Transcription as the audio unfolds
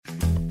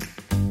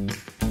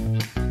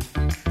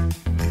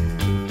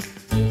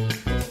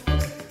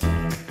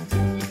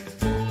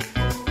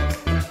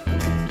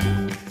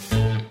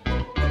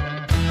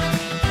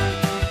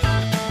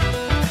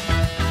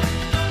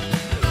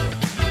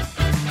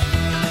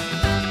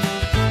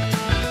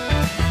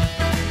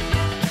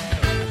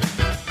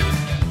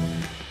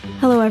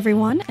Hello,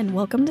 everyone, and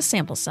welcome to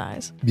Sample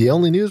Size, the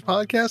only news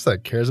podcast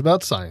that cares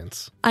about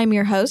science. I'm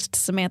your host,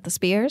 Samantha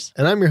Spears.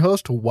 And I'm your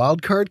host,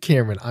 Wildcard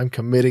Cameron. I'm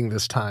committing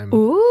this time.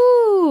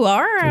 Ooh,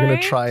 all right. We're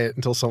going to try it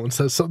until someone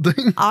says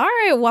something. All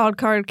right,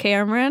 Wildcard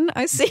Cameron.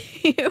 I see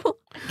you.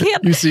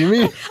 You see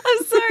me?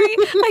 I'm sorry.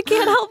 I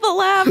can't help but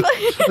laugh.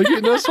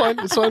 Okay, no, it's fine.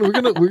 It's fine. We're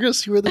gonna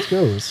see where this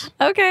goes.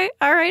 Okay,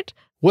 all right.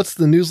 What's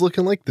the news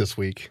looking like this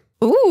week?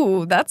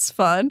 Ooh, that's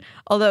fun.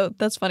 Although,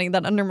 that's funny.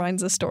 That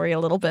undermines the story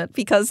a little bit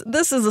because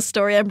this is a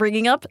story I'm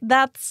bringing up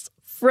that's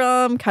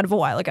from kind of a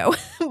while ago.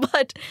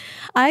 But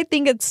I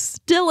think it's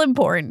still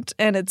important,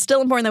 and it's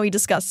still important that we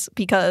discuss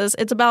because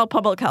it's about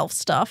public health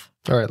stuff.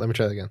 All right, let me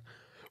try that again.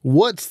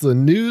 What's the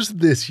news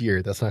this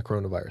year? That's not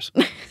coronavirus.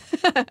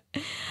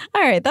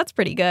 All right, that's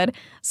pretty good.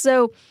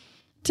 So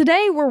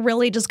today we're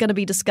really just going to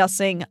be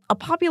discussing a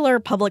popular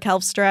public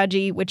health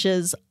strategy, which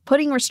is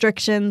putting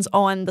restrictions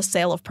on the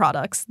sale of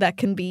products that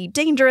can be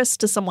dangerous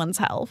to someone's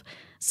health.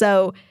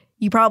 So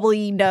you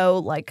probably know,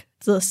 like,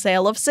 the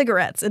sale of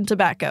cigarettes and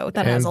tobacco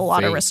that has a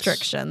lot of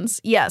restrictions.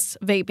 Yes,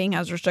 vaping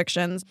has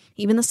restrictions.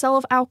 Even the sale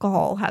of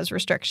alcohol has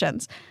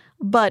restrictions.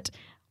 But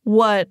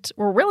what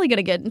we're really going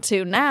to get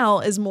into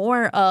now is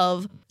more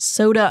of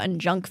soda and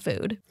junk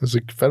food. Does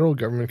the federal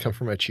government come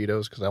for my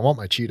Cheetos? Because I want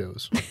my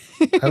Cheetos.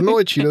 I don't know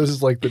why Cheetos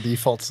is like the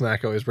default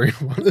snack I always bring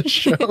up on the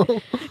show.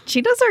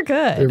 Cheetos are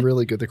good. They're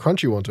really good. The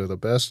crunchy ones are the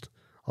best.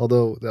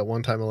 Although that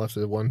one time I left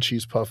the one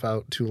cheese puff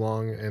out too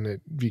long and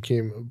it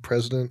became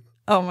president.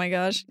 Oh my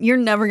gosh. You're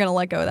never going to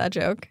let go of that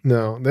joke.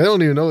 No, they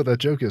don't even know what that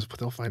joke is, but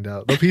they'll find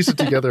out. They'll piece it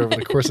together over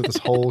the course of this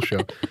whole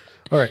show.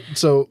 All right,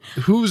 so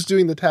who's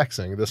doing the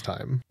taxing this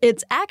time?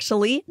 It's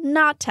actually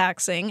not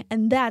taxing,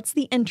 and that's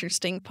the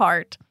interesting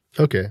part.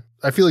 Okay,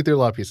 I feel like there are a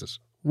lot of pieces.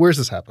 Where's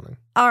this happening?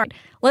 All right,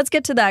 let's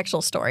get to the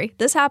actual story.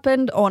 This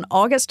happened on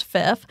August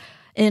 5th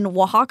in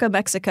Oaxaca,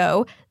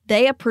 Mexico.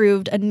 They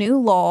approved a new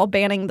law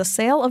banning the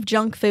sale of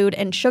junk food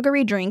and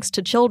sugary drinks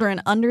to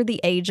children under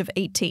the age of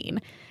 18.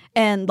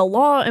 And the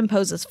law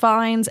imposes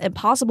fines and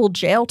possible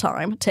jail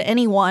time to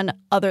anyone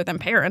other than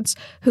parents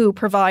who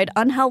provide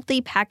unhealthy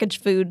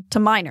packaged food to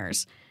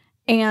minors.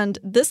 And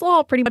this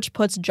law pretty much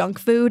puts junk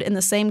food in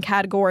the same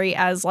category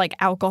as like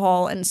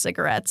alcohol and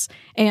cigarettes.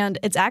 And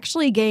it's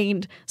actually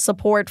gained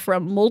support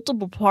from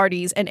multiple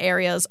parties and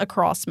areas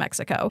across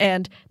Mexico.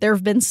 And there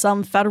have been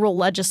some federal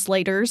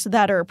legislators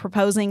that are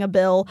proposing a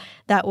bill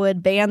that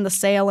would ban the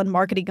sale and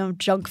marketing of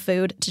junk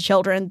food to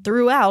children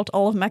throughout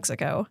all of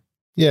Mexico.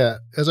 Yeah,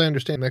 as I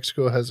understand,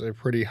 Mexico has a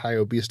pretty high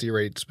obesity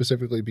rate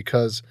specifically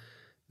because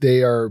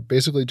they are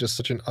basically just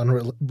such an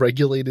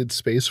unregulated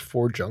space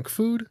for junk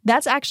food.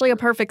 That's actually a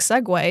perfect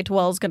segue to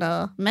what I was going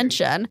to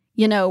mention.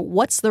 You know,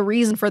 what's the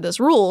reason for this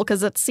rule?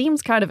 Because it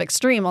seems kind of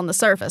extreme on the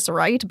surface,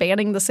 right?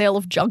 Banning the sale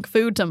of junk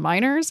food to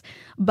minors.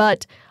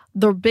 But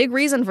the big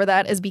reason for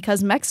that is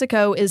because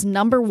Mexico is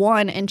number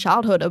 1 in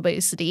childhood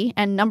obesity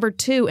and number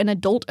 2 in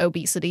adult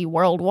obesity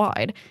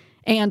worldwide.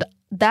 And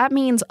that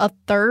means a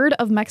third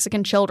of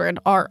Mexican children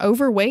are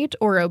overweight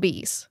or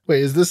obese.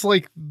 Wait, is this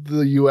like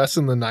the U.S.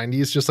 in the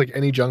 90s? Just like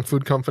any junk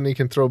food company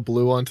can throw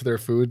blue onto their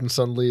food and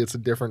suddenly it's a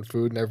different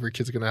food and every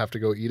kid's going to have to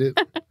go eat it?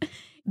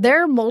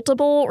 There are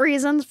multiple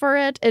reasons for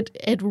it.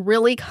 It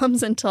really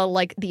comes into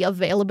like the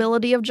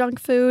availability of junk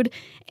food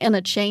and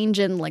a change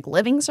in like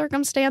living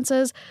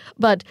circumstances.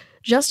 But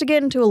just to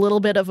get into a little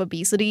bit of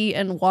obesity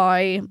and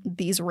why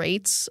these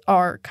rates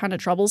are kind of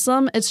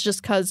troublesome, it's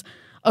just because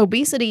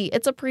obesity,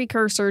 it's a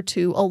precursor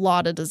to a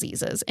lot of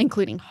diseases,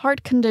 including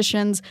heart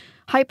conditions,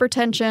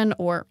 hypertension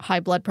or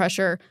high blood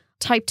pressure,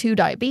 type 2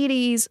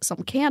 diabetes, some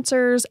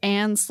cancers,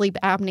 and sleep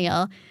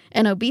apnea.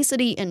 And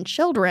obesity in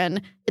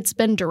children, it's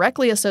been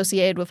directly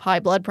associated with high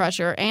blood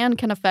pressure and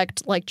can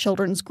affect like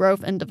children's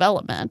growth and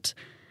development.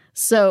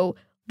 So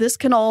this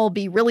can all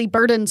be really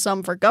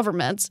burdensome for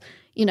governments,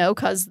 you know,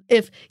 because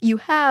if you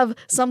have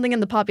something in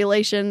the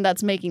population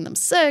that's making them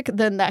sick,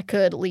 then that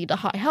could lead to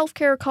high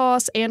healthcare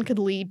costs and could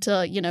lead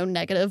to, you know,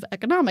 negative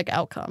economic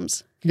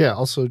outcomes. Yeah,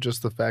 also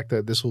just the fact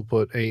that this will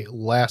put a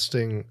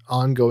lasting,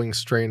 ongoing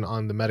strain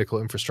on the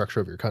medical infrastructure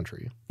of your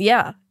country.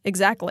 Yeah,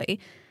 exactly.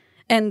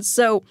 And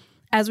so,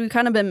 as we've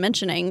kind of been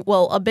mentioning,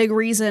 well, a big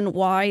reason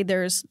why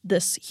there's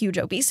this huge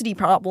obesity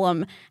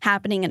problem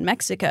happening in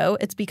Mexico,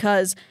 it's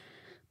because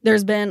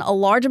there's been a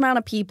large amount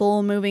of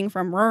people moving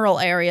from rural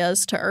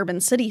areas to urban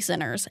city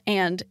centers.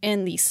 And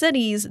in these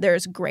cities,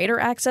 there's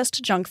greater access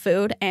to junk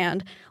food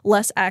and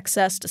less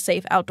access to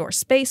safe outdoor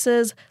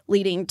spaces,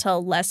 leading to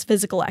less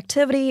physical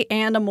activity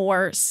and a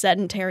more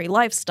sedentary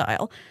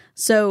lifestyle.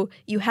 So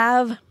you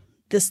have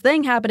this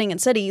thing happening in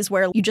cities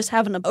where you just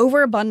have an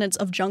overabundance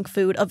of junk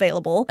food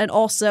available. And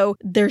also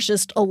there's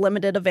just a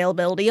limited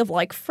availability of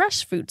like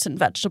fresh fruits and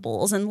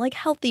vegetables and like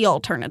healthy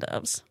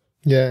alternatives.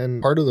 Yeah,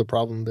 and part of the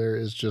problem there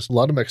is just a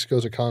lot of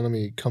Mexico's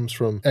economy comes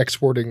from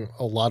exporting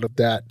a lot of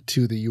that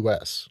to the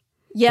U.S.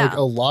 Yeah. Like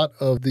a lot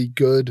of the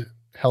good,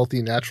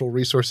 healthy, natural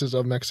resources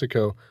of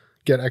Mexico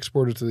get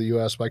exported to the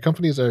U.S. by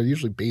companies that are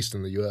usually based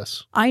in the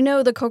U.S. I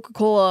know the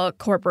Coca-Cola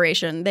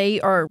Corporation,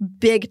 they are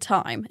big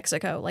time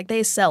Mexico. Like,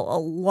 they sell a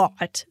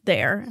lot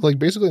there. Like,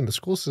 basically in the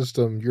school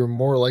system, you're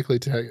more likely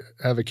to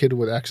have a kid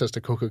with access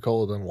to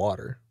Coca-Cola than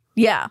water.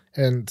 Yeah.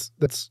 And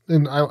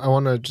I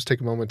want to just take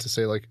a moment to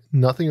say, like,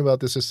 nothing about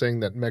this is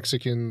saying that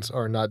Mexicans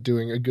are not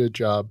doing a good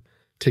job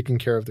taking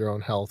care of their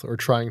own health or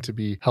trying to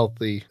be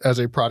healthy as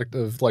a product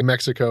of, like,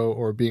 Mexico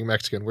or being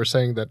Mexican. We're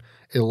saying that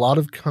a lot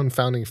of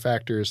confounding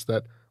factors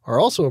that are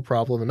also a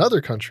problem in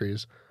other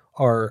countries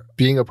are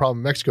being a problem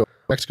in Mexico.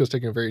 Mexico's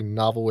taking a very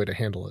novel way to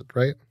handle it,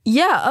 right?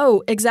 Yeah.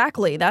 Oh,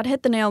 exactly. That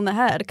hit the nail on the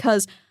head,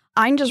 because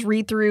I can just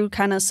read through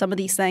kind of some of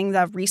these things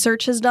that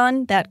research has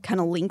done that kind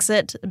of links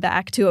it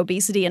back to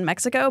obesity in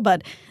Mexico.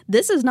 But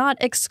this is not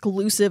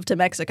exclusive to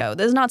Mexico.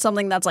 This is not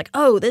something that's like,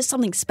 oh, this is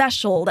something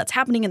special that's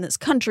happening in this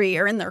country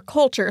or in their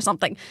culture or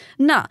something.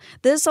 Nah,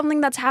 this is something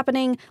that's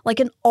happening like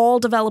in all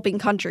developing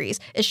countries.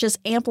 It's just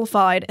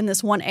amplified in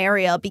this one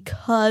area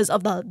because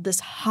of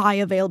this high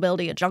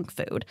availability of junk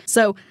food.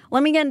 So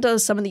let me get into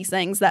some of these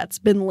things that's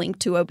been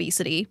linked to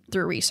obesity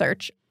through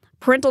research.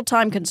 Parental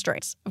time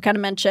constraints. I've kind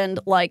of mentioned,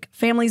 like,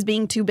 families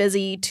being too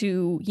busy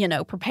to,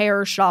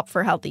 prepare or shop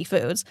for healthy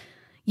foods.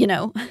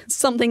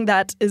 Something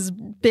that is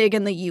big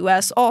in the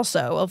U.S.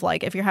 also, of,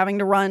 like, if you're having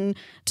to run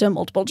to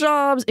multiple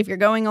jobs, if you're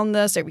going on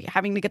this, if you're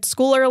having to get to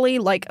school early,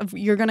 like, if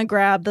you're going to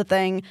grab the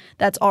thing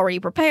that's already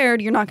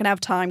prepared, you're not going to have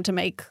time to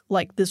make,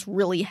 like, this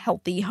really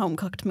healthy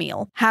home-cooked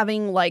meal.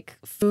 Having, like,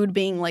 food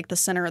being, like, the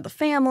center of the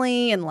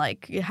family and,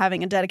 like,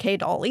 having a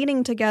dedicated all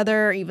eating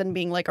together, even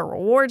being, like, a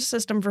reward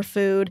system for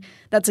food,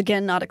 that's,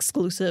 again, not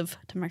exclusive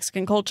to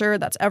Mexican culture.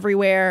 That's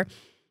everywhere.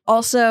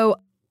 Also,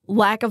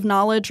 lack of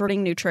knowledge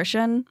regarding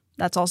nutrition.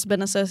 That's also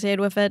been associated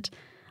with it.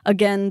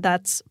 Again,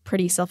 that's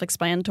pretty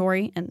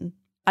self-explanatory, and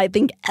I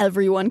think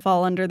everyone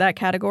fall under that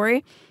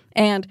category.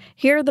 And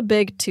here are the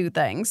big two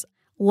things.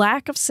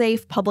 Lack of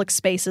safe public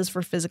spaces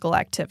for physical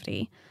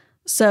activity.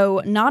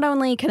 So not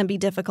only can it be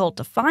difficult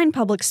to find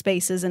public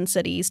spaces in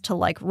cities to,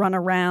 like, run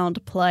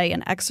around, play,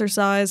 and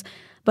exercise,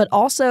 but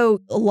also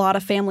a lot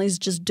of families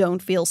just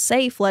don't feel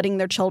safe letting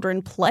their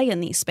children play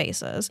in these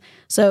spaces.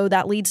 So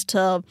that leads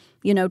to,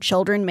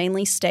 children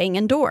mainly staying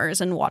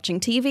indoors and watching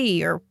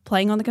TV or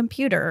playing on the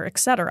computer,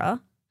 etc.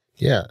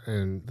 Yeah,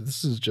 and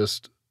this is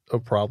just a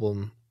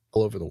problem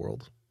all over the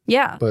world.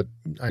 Yeah. But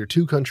there are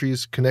two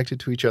countries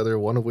connected to each other,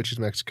 one of which is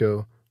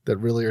Mexico, that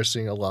really are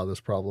seeing a lot of this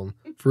problem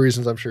for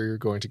reasons I'm sure you're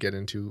going to get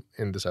into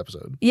in this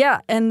episode. Yeah,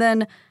 and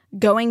then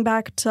going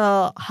back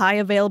to high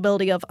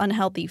availability of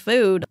unhealthy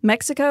food,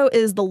 Mexico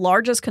is the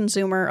largest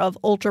consumer of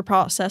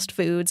ultra-processed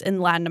foods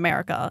in Latin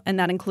America, and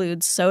that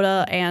includes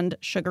soda and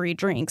sugary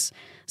drinks.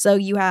 So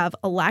you have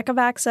a lack of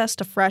access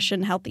to fresh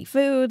and healthy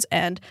foods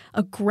and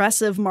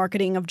aggressive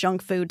marketing of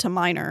junk food to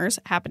minors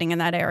happening in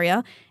that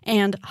area,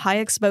 and high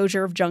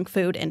exposure of junk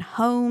food in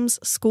homes,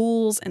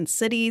 schools, and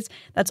cities.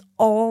 That's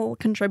all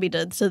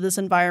contributed to this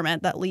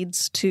environment that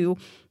leads to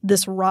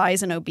this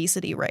rise in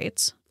obesity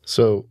rates.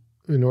 So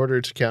in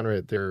order to counter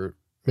it, they're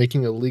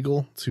making it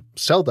illegal to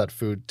sell that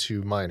food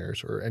to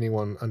minors or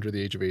anyone under the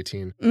age of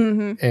 18.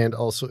 Mm-hmm. And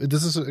also,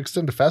 does this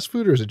extend to fast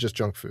food or is it just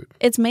junk food?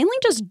 It's mainly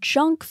just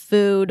junk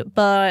food,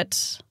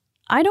 but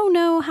I don't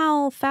know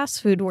how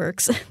fast food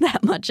works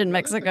that much in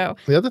Mexico.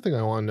 The other thing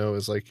I want to know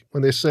is, like,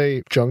 when they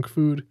say junk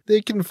food,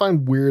 they can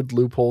find weird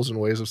loopholes and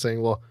ways of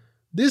saying, well,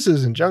 this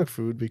isn't junk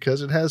food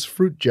because it has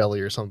fruit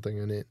jelly or something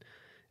in it.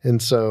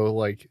 And so,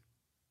 like,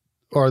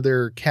 are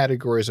there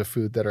categories of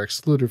food that are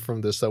excluded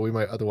from this that we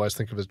might otherwise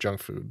think of as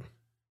junk food?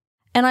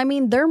 And I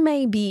mean, there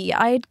may be.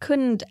 I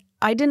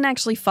didn't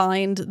actually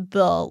find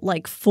the,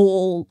 like,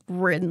 full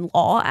written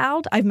law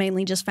out. I've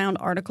mainly just found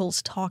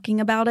articles talking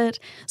about it.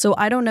 So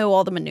I don't know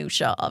all the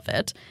minutia of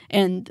it.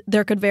 And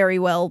there could very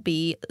well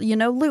be,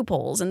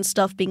 loopholes and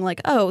stuff being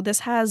like, oh, this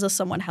has a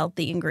somewhat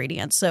healthy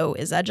ingredient. So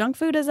is that junk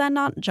food? Is that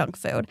not junk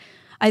food?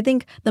 I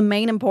think the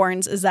main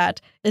importance is that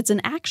it's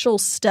an actual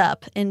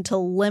step into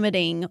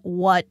limiting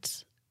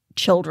what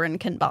children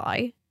can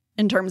buy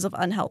in terms of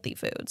unhealthy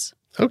foods.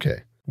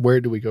 Okay. Where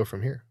do we go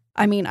from here?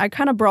 I mean, I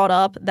kind of brought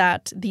up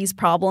that these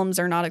problems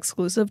are not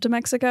exclusive to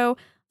Mexico.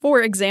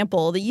 For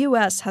example, the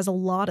U.S. has a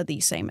lot of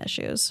these same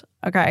issues,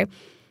 okay?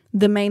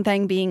 The main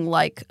thing being,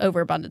 like,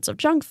 overabundance of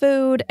junk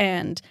food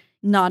and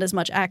not as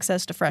much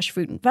access to fresh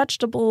fruit and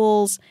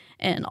vegetables,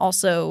 and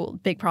also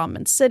big problem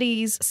in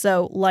cities.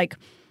 So, like,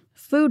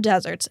 food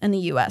deserts in the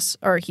U.S.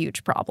 are a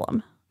huge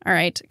problem, all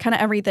right? Kind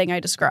of everything I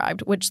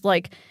described, which,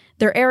 like,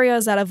 they're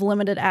areas that have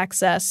limited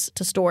access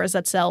to stores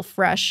that sell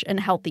fresh and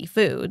healthy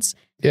foods.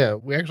 Yeah,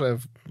 we actually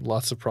have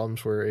lots of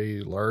problems where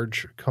a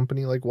large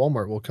company like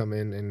Walmart will come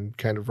in and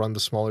kind of run the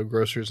smaller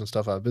grocers and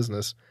stuff out of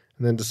business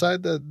and then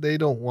decide that they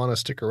don't want to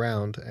stick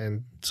around,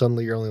 and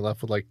suddenly you're only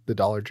left with, like, the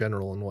Dollar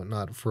General and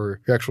whatnot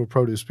for your actual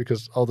produce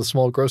because all the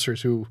small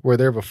grocers who were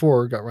there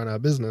before got run out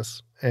of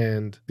business,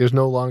 and there's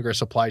no longer a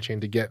supply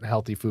chain to get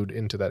healthy food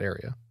into that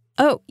area.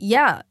 Oh,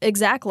 yeah,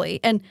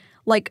 exactly. And,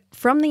 like,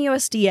 from the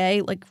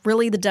USDA, like,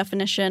 really the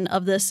definition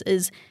of this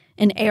is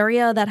an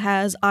area that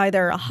has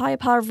either a high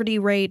poverty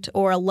rate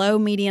or a low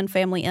median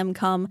family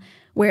income,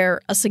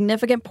 where a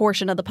significant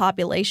portion of the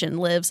population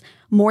lives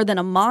more than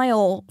a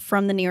mile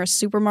from the nearest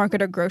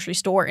supermarket or grocery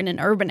store in an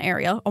urban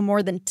area, or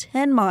more than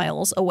 10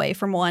 miles away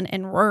from one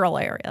in rural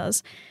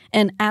areas.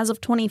 And as of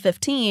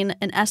 2015,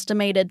 an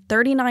estimated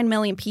 39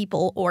 million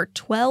people, or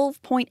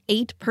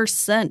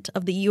 12.8%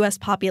 of the U.S.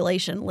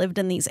 population, lived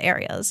in these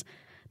areas.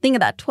 Think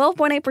of that.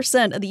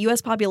 12.8% of the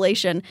U.S.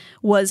 population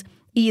was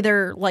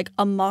either like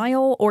a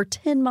mile or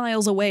 10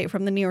 miles away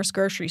from the nearest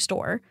grocery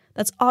store.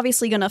 That's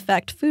obviously going to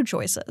affect food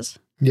choices.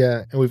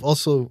 Yeah, and we've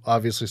also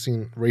obviously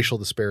seen racial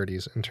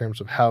disparities in terms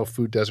of how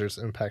food deserts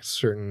impact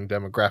certain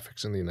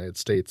demographics in the United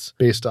States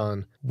based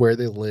on where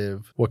they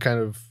live, what kind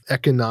of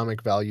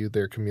economic value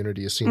their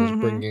community is seen as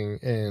bringing,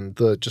 and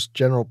the just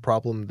general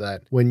problem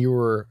that when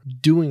you're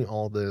doing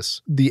all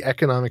this, the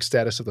economic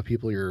status of the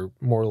people you're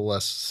more or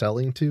less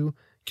selling to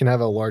can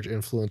have a large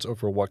influence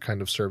over what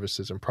kind of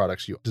services and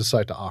products you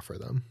decide to offer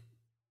them.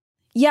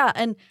 Yeah,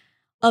 and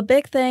a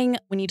big thing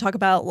when you talk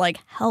about like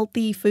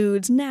healthy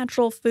foods,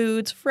 natural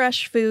foods,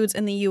 fresh foods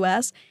in the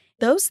US,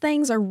 those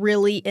things are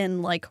really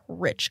in like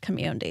rich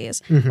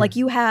communities. Like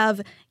you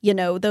have, you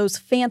know, those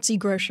fancy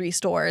grocery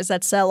stores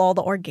that sell all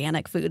the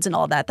organic foods and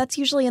all that. That's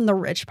usually in the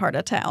rich part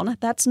of town.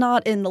 That's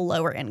not in the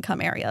lower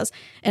income areas.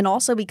 And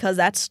also because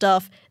that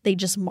stuff, they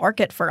just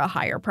market for a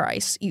higher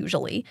price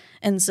usually.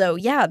 And so,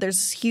 yeah, there's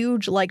this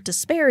huge like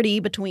disparity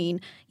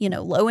between, you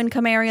know, low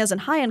income areas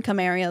and high income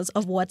areas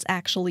of what's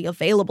actually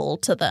available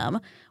to them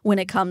when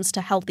it comes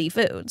to healthy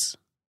foods.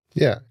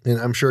 Yeah, and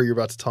I'm sure you're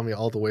about to tell me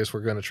all the ways we're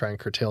going to try and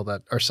curtail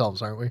that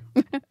ourselves, aren't we?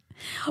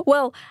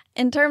 Well,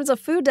 in terms of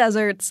food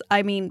deserts,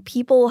 I mean,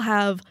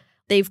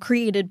 they've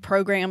created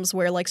programs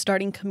where like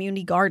starting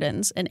community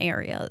gardens in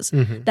areas.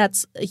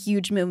 That's a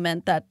huge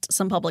movement that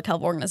some public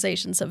health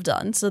organizations have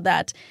done so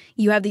that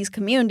you have these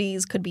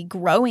communities could be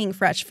growing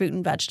fresh fruit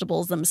and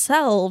vegetables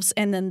themselves,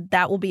 and then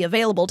that will be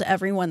available to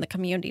everyone in the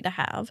community to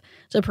have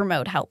to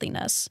promote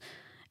healthiness.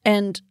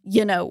 And,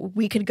 you know,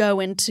 we could go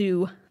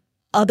into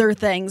other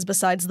things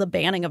besides the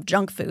banning of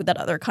junk food that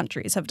other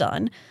countries have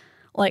done.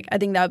 Like, I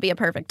think that would be a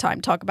perfect time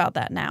to talk about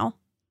that now.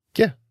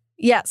 Yeah.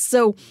 Yes.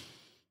 So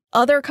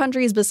other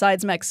countries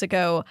besides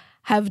Mexico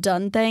have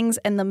done things,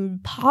 and the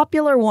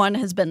popular one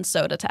has been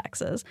soda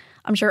taxes.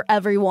 I'm sure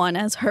everyone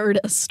has heard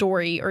a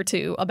story or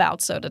two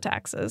about soda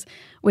taxes,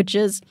 which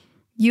is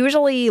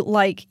usually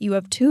like you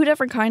have two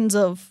different kinds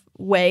of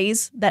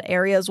ways that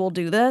areas will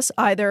do this.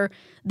 Either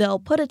they'll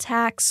put a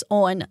tax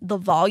on the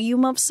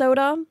volume of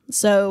soda.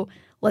 So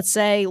let's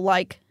say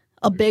like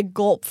a big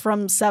gulp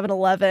from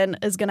 7-Eleven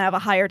is going to have a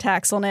higher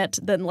tax on it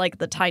than like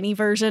the tiny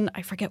version.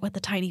 I forget what the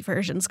tiny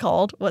version's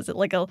called. Was it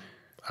like a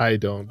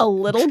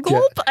little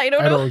gulp? I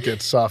don't know. I don't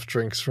get soft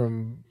drinks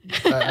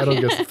I don't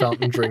get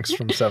fountain drinks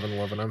from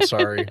 7-Eleven. I'm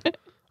sorry.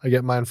 I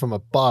get mine from a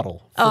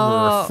bottle, from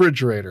a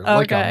refrigerator,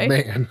 like a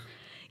man.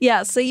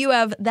 Yeah, so you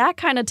have that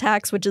kind of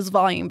tax, which is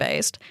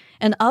volume-based.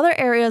 And other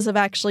areas have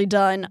actually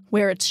done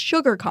where it's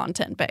sugar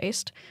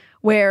content-based,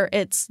 where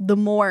it's the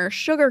more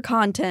sugar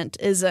content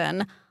is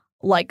in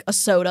like a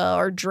soda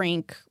or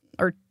drink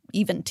or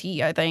even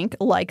tea, I think.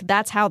 Like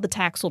that's how the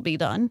tax will be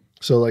done.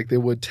 So like they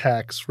would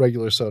tax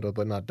regular soda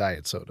but not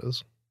diet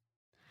sodas.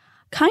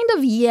 Kind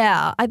of,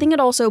 yeah. I think it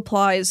also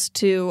applies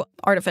to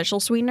artificial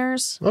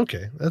sweeteners.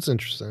 Okay, that's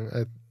interesting.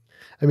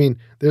 I mean,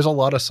 there's a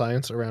lot of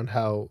science around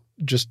how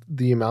just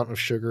the amount of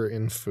sugar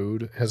in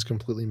food has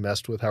completely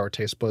messed with how our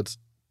taste buds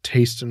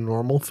taste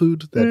normal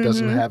food that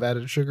doesn't have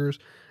added sugars.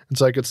 And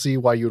so I could see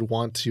why you would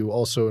want to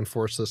also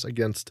enforce this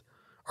against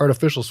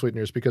artificial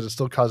sweeteners, because it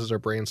still causes our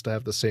brains to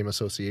have the same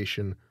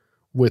association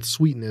with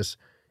sweetness,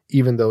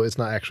 even though it's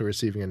not actually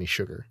receiving any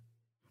sugar.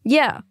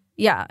 Yeah.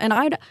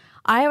 And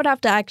I would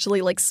have to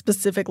actually like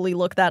specifically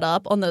look that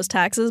up on those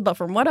taxes. But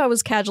from what I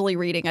was casually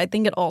reading, I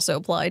think it also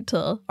applied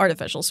to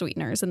artificial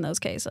sweeteners in those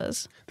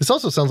cases. This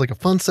also sounds like a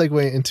fun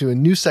segue into a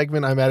new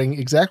segment I'm adding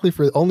exactly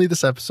for only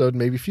this episode,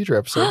 maybe future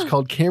episodes,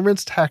 called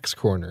Cameron's Tax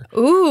Corner.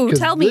 Ooh,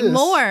 tell me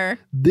more.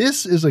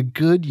 This is a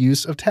good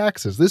use of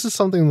taxes. This is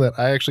something that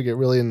I actually get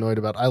really annoyed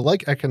about. I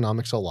like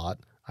economics a lot.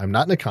 I'm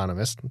not an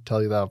economist, I'll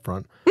tell you that up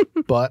front.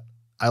 But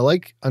I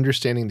like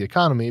understanding the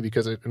economy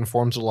because it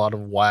informs a lot of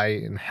why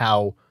and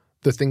how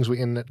the things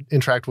we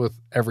interact with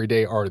every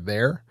day are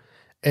there.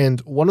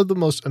 And one of the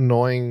most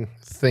annoying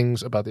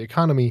things about the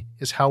economy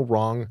is how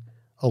wrong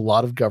a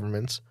lot of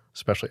governments,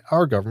 especially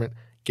our government,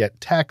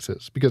 get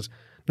taxes. Because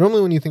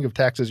normally when you think of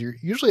taxes, you're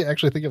usually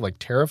actually thinking of like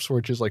tariffs,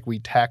 which is like we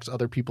tax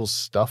other people's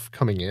stuff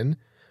coming in.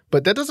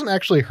 But that doesn't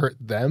actually hurt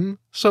them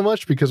so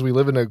much because we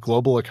live in a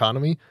global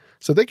economy.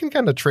 So they can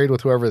kind of trade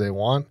with whoever they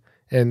want.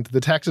 And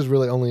the taxes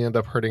really only end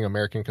up hurting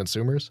American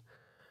consumers.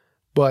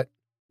 But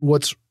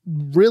what's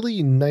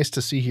really nice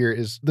to see here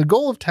is the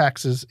goal of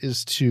taxes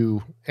is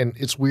to, and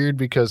it's weird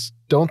because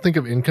don't think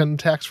of income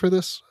tax for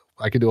this.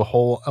 I could do a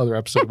whole other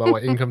episode about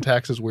why income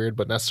tax is weird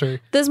but necessary.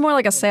 This is more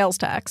like a sales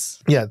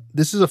tax. Yeah,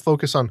 this is a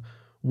focus on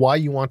why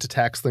you want to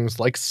tax things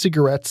like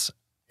cigarettes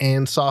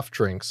and soft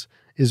drinks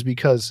is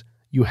because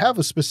you have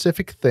a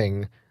specific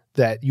thing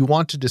that you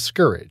want to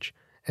discourage.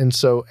 And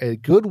so a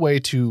good way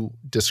to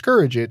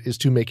discourage it is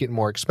to make it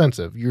more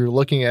expensive. You're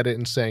looking at it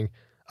and saying,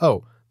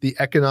 oh, the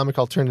economic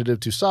alternative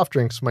to soft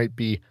drinks might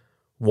be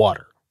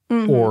water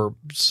or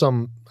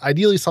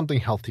ideally something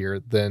healthier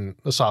than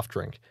a soft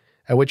drink,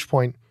 at which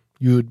point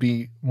you would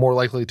be more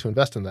likely to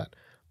invest in that.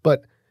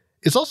 But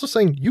it's also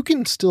saying you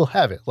can still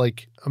have it.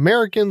 Like,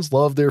 Americans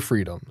love their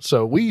freedom.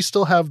 So we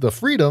still have the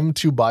freedom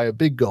to buy a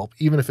Big Gulp,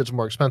 even if it's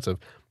more expensive.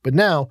 But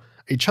now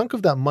a chunk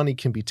of that money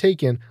can be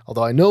taken,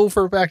 although I know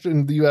for a fact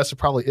in the US it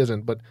probably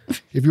isn't. But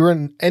if you're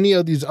in any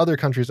of these other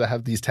countries that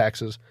have these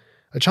taxes,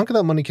 a chunk of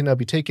that money can now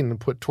be taken and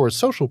put towards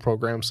social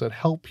programs that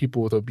help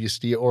people with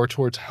obesity or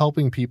towards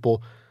helping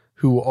people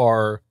who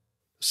are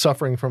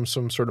suffering from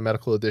some sort of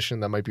medical condition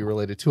that might be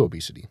related to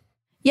obesity.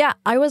 Yeah,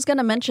 I was going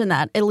to mention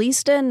that. At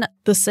least in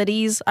the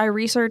cities I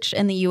researched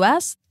in the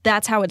U.S.,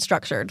 that's how it's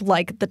structured.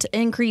 Like, the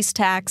increased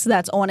tax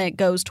that's on it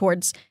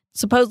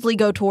supposedly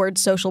go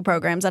towards social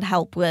programs that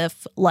help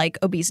with, like,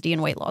 obesity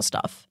and weight loss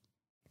stuff.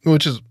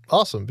 Which is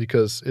awesome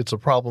because it's a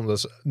problem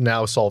that's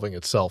now solving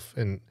itself.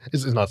 And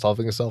it's not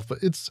solving itself, but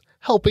it's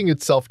helping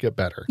itself get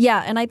better.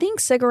 Yeah, and I think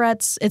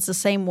cigarettes, it's the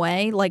same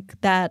way. Like,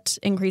 that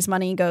increased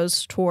money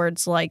goes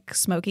towards, like,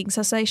 smoking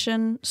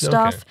cessation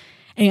stuff.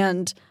 Okay.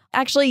 And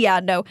actually, yeah,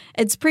 no,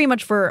 it's pretty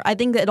much I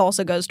think that it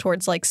also goes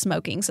towards, like,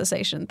 smoking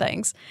cessation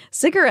things.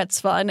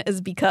 Cigarettes fun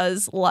is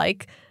because,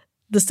 like,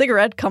 the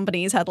cigarette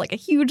companies had, like, a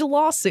huge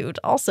lawsuit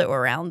also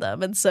around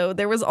them. And so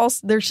there's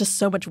just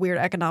so much weird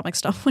economic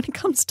stuff when it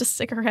comes to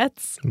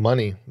cigarettes.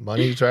 Money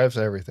drives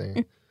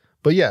everything.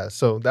 But yeah,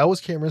 so that was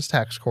Cameron's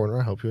Tax Corner.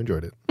 I hope you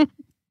enjoyed it.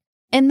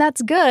 And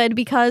that's good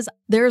because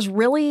there's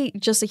really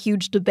just a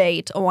huge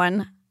debate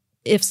on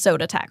if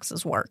soda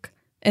taxes work.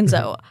 And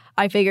so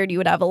I figured you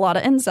would have a lot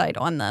of insight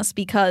on this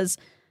because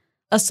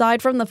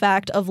aside from the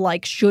fact of,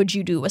 like, should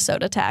you do a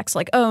soda tax?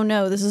 Like, oh,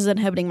 no, this is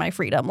inhibiting my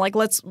freedom. Like,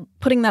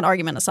 putting that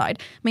argument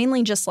aside,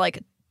 mainly just,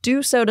 like,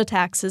 do soda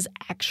taxes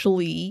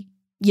actually,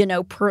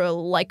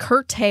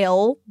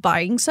 curtail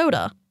buying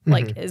soda?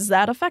 Like, is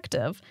that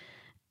effective?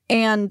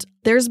 And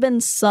there's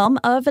been some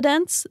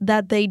evidence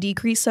that they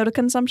decrease soda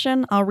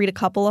consumption. I'll read a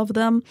couple of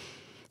them.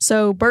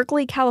 So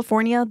Berkeley,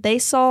 California, they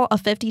saw a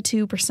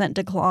 52%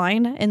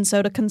 decline in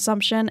soda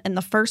consumption in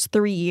the first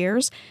 3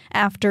 years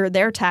after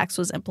their tax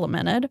was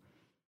implemented.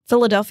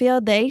 Philadelphia,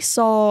 they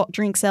saw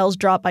drink sales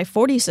drop by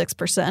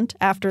 46%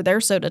 after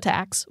their soda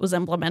tax was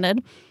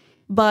implemented.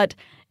 But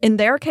in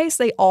their case,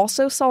 they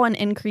also saw an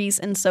increase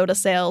in soda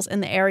sales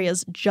in the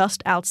areas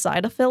just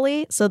outside of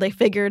Philly. So they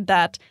figured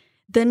that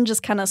then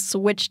just kind of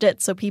switched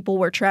it so people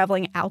were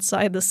traveling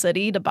outside the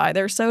city to buy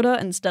their soda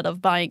instead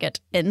of buying it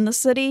in the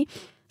city.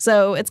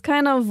 So it's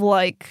kind of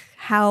like,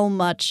 how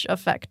much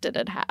effect did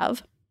it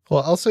have?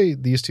 Well, I'll say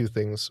these two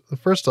things.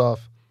 First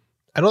off,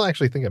 I don't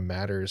actually think it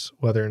matters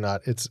whether or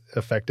not it's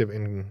effective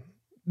in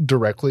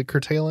directly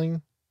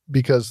curtailing,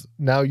 because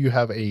now you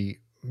have a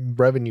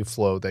revenue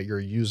flow that you're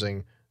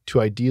using to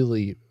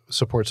ideally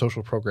support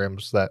social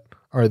programs that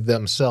are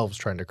themselves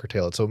trying to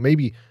curtail it. So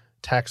maybe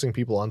taxing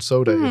people on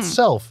soda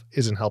itself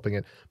isn't helping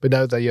it. But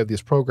now that you have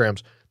these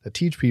programs that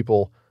teach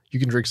people you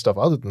can drink stuff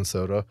other than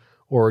soda,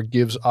 or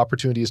gives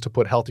opportunities to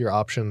put healthier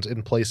options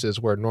in places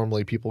where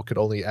normally people could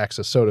only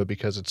access soda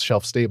because it's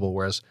shelf stable,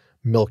 whereas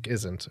milk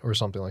isn't, or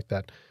something like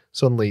that.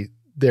 Suddenly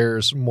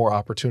there's more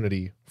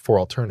opportunity for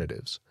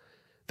alternatives.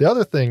 The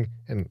other thing,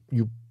 and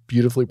you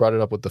beautifully brought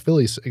it up with the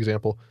Phillies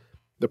example,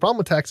 the problem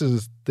with taxes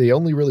is they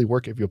only really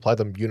work if you apply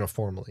them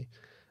uniformly.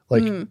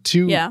 Like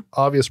two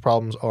obvious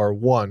problems are,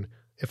 one,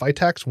 if I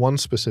tax one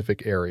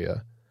specific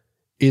area,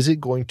 is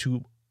it going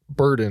to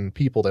burden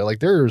people there? Like,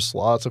 there's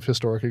lots of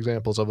historic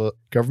examples of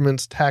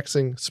governments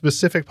taxing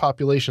specific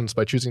populations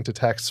by choosing to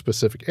tax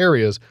specific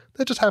areas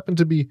that just happen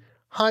to be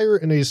higher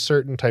in a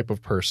certain type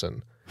of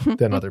person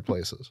than other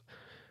places.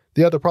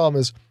 The other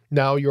problem is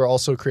now you're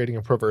also creating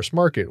a perverse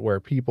market where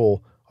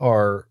people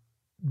are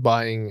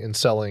buying and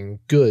selling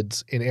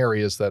goods in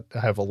areas that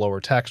have a lower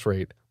tax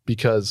rate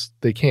because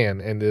they can,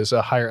 and there's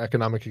a higher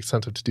economic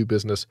incentive to do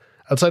business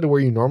outside of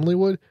where you normally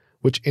would,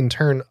 which in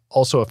turn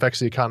also affects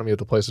the economy of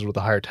the places with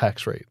a higher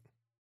tax rate.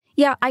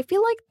 Yeah, I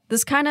feel like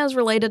this kind of is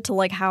related to,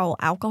 like, how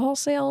alcohol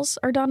sales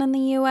are done in the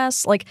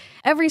U.S. Like,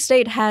 every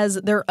state has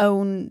their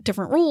own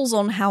different rules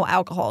on how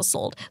alcohol is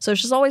sold. So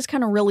it's just always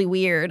kind of really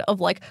weird of,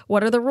 like,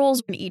 what are the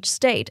rules in each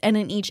state and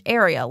in each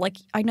area? Like,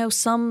 I know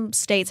some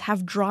states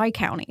have dry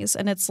counties,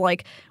 and it's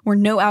like where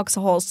no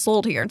alcohol is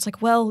sold here. It's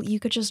like, well, you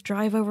could just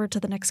drive over to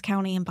the next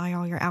county and buy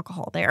all your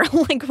alcohol there.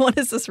 Like, what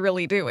is this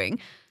really doing?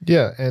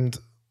 Yeah, and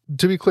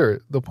to be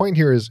clear, the point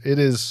here is it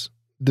is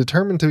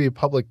determined to be a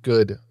public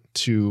good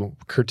to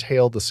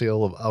curtail the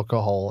sale of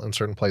alcohol in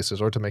certain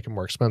places or to make it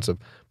more expensive.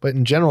 But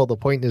in general, the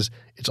point is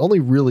it's only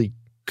really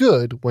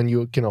good when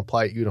you can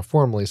apply it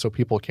uniformly so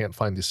people can't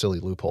find these silly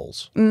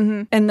loopholes.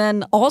 And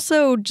then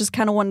also just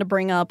kind of wanted to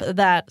bring up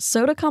that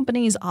soda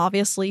companies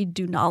obviously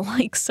do not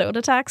like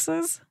soda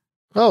taxes.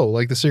 Oh,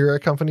 like the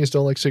cigarette companies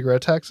don't like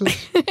cigarette taxes?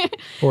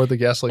 Or the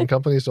gasoline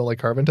companies don't like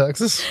carbon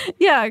taxes?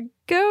 Yeah,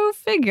 go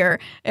figure.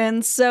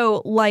 And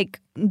so, like,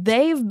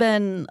 they've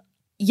been,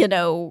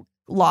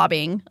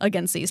 lobbying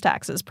against these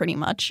taxes pretty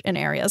much in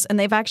areas. And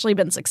they've actually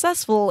been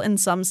successful in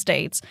some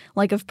states,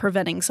 like of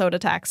preventing soda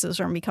taxes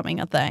from becoming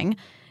a thing.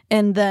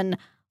 And then,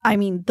 I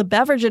mean, the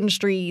beverage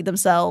industry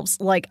themselves,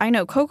 like I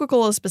know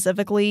Coca-Cola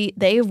specifically,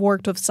 they've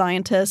worked with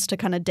scientists to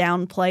kind of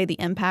downplay the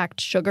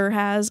impact sugar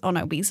has on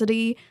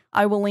obesity.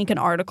 I will link an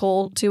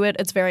article to it.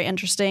 It's very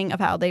interesting of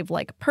how they've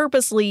like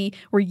purposely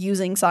were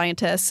using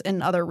scientists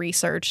and other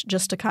research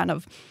just to kind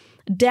of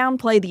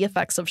downplay the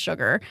effects of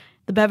sugar.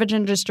 The beverage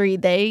industry,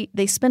 they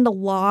spend a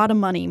lot of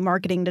money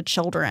marketing to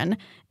children,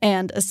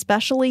 and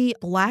especially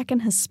Black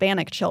and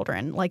Hispanic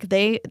children. Like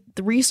the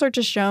research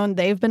has shown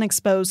they've been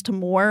exposed to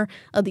more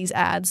of these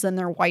ads than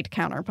their white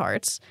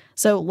counterparts.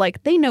 So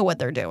like they know what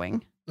they're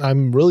doing.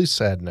 I'm really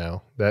sad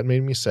now. That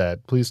made me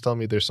sad. Please tell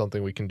me there's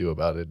something we can do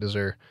about it. Is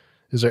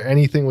there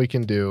anything we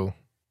can do?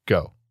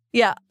 Go.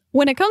 Yeah.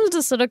 When it comes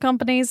to soda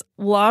companies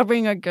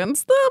lobbying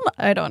against them,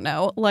 I don't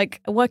know. Like,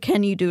 what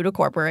can you do to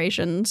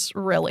corporations,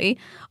 really?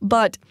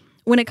 But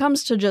when it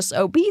comes to just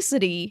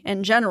obesity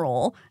in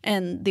general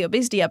and the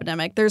obesity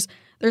epidemic, there's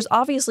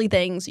obviously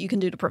things you can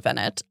do to prevent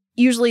it.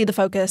 Usually the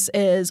focus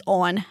is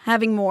on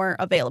having more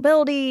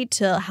availability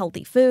to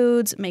healthy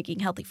foods, making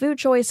healthy food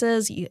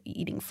choices,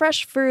 eating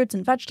fresh fruits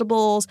and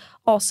vegetables,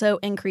 also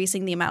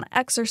increasing the amount of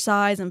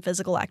exercise and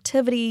physical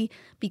activity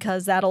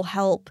because that'll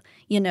help,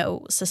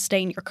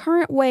 sustain your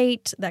current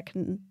weight. That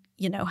can,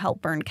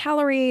 help burn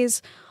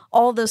calories.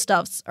 All those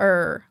stuffs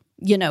are,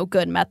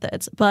 good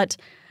methods. But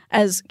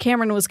as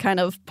Cameron was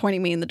kind of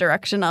pointing me in the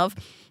direction of,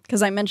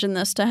 because I mentioned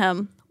this to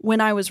him, when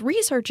I was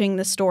researching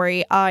this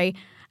story, I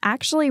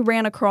actually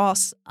ran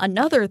across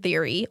another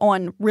theory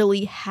on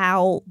really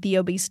how the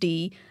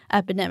obesity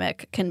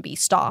epidemic can be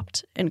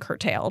stopped and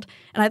curtailed.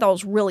 And I thought it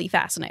was really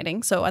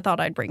fascinating, so I thought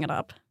I'd bring it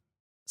up.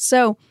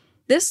 So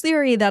this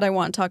theory that I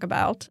want to talk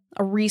about,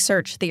 a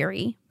research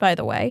theory, by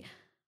the way,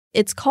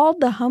 it's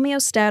called the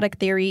homeostatic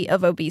theory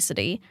of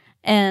obesity.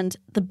 And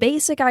the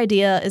basic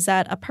idea is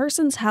that a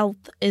person's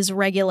health is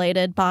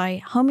regulated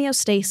by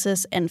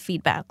homeostasis and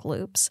feedback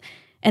loops.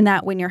 And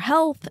that when your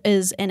health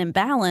is in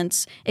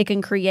imbalance, it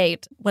can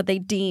create what they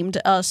deemed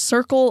a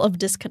circle of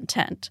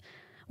discontent,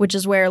 which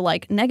is where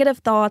like negative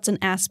thoughts and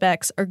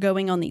aspects are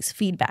going on these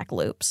feedback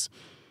loops.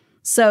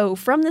 So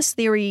from this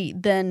theory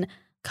then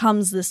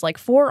comes this like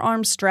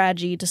 4-arm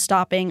strategy to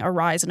stopping a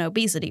rise in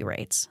obesity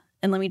rates.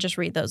 And let me just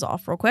read those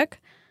off real quick.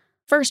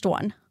 First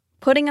one,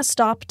 putting a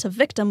stop to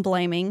victim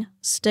blaming,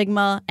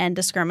 stigma, and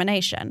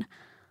discrimination.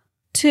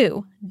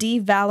 2,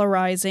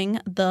 devalorizing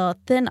the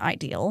thin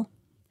ideal.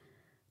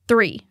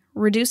 3,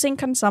 reducing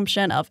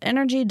consumption of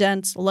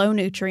energy-dense,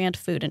 low-nutrient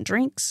food and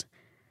drinks.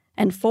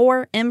 And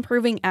 4,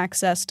 improving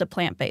access to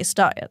plant-based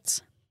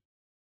diets.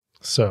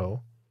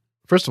 So,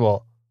 first of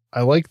all,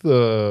 I like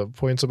the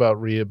points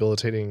about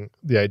rehabilitating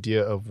the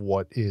idea of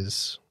what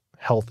is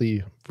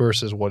healthy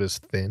versus what is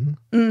thin,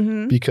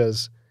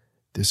 because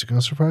this is going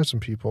to surprise some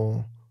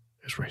people.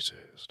 It's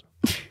racist.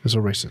 It's a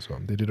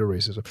racism. They did a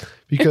racism.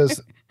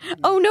 Because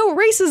oh no,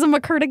 racism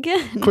occurred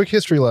again. Quick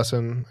history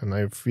lesson, and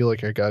I feel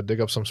like I got to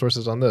dig up some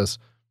sources on this.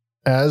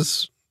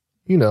 As,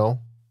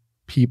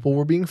 people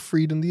were being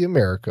freed in the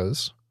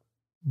Americas,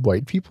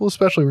 white people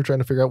especially were trying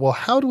to figure out, well,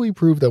 how do we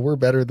prove that we're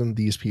better than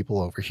these people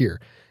over here?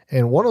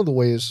 And one of the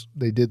ways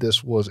they did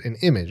this was an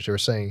image. They were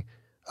saying,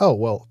 oh,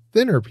 well,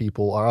 thinner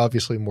people are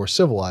obviously more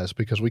civilized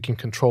because we can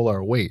control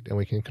our weight and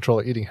we can control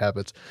our eating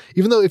habits.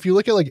 Even though if you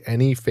look at like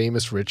any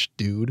famous rich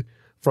dude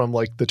from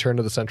like the turn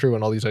of the century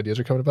when all these ideas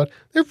are coming about,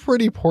 they're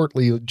pretty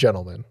portly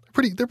gentlemen.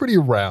 They're pretty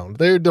round.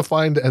 They're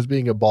defined as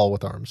being a ball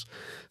with arms.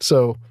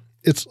 So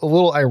it's a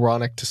little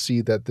ironic to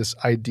see that this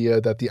idea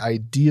that the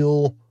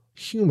ideal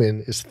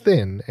human is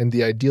thin and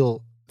the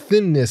ideal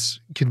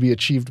thinness can be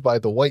achieved by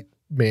the white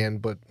man,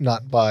 but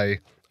not by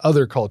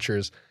other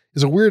cultures,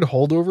 is a weird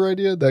holdover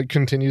idea that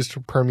continues to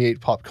permeate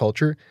pop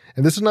culture.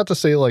 And this is not to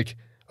say like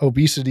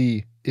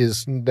obesity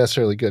is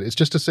necessarily good. It's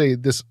just to say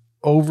this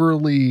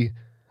overly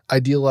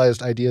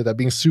idealized idea that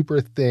being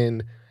super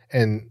thin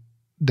and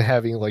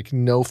having like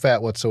no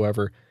fat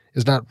whatsoever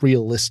is not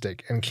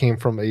realistic and came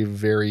from a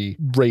very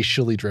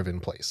racially driven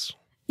place.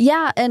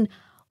 Yeah, and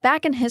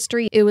back in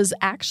history, it was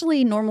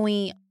actually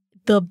normally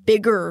the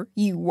bigger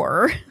you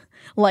were,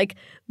 like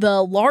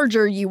the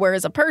larger you were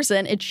as a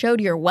person, it showed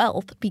your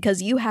wealth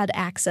because you had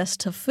access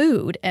to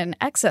food and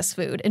excess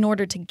food in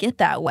order to get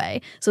that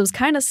way. So it was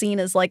kind of seen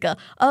as like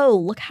oh,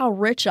 look how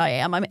rich I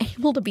am. I'm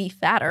able to be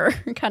fatter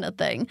kind of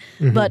thing.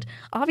 Mm-hmm. But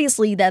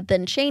obviously that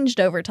then changed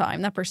over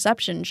time. That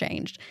perception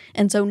changed.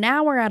 And so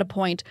now we're at a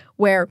point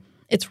where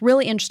it's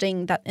really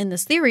interesting that in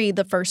this theory,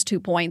 the first 2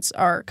 points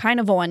are kind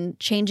of on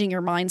changing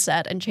your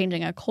mindset and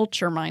changing a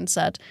culture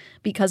mindset,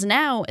 because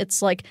now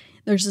it's like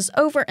there's this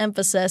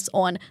overemphasis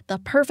on the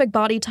perfect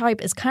body type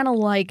is kind of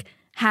like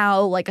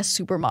how like a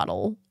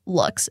supermodel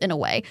looks in a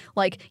way,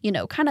 like,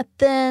 kind of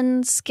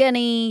thin,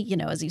 skinny,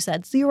 as you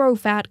said, zero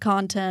fat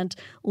content.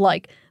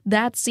 Like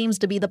that seems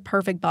to be the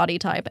perfect body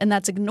type. And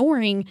that's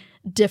ignoring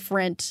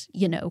different,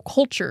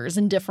 cultures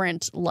and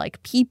different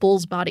like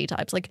people's body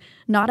types. Like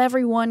not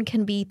everyone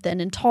can be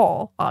thin and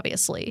tall,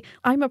 obviously.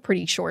 I'm a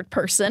pretty short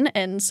person,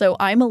 and so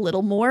I'm a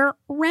little more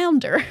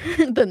rounder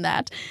than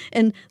that.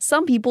 And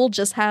some people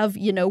just have,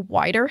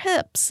 wider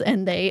hips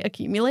and they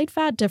accumulate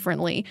fat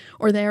differently,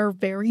 or they're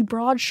very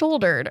broad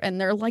shouldered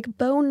and their like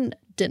bone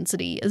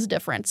density is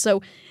different.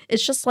 So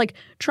it's just like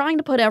trying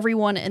to put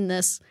everyone in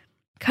this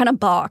kind of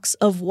box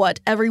of what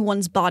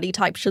everyone's body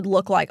type should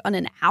look like on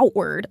an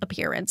outward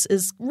appearance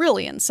is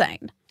really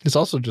insane. It's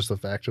also just the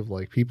fact of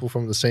like people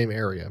from the same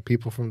area,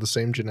 people from the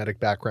same genetic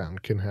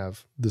background can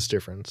have this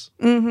difference.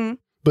 Mm-hmm.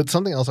 But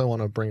something else I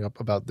want to bring up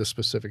about this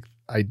specific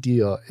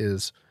idea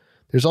is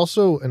there's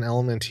also an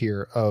element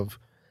here of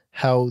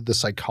how the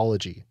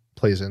psychology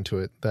plays into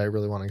it that I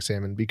really want to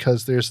examine,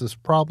 because there's this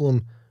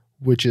problem,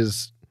 which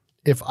is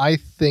if I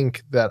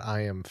think that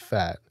I am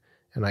fat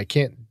and I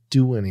can't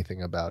do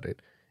anything about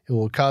it, it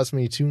will cause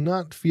me to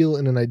not feel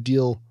in an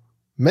ideal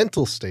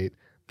mental state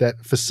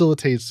that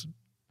facilitates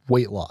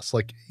weight loss.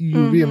 Like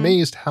you'd be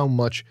amazed how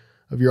much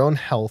of your own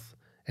health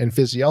and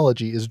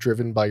physiology is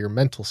driven by your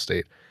mental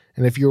state.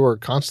 And if you're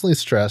constantly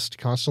stressed,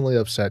 constantly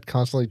upset,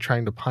 constantly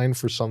trying to pine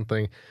for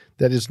something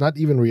that is not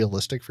even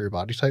realistic for your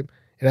body type,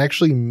 it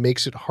actually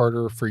makes it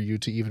harder for you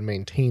to even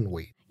maintain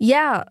weight.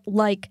 Yeah,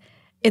 like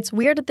it's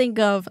weird to think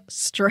of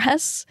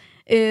stress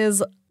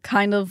is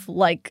kind of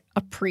like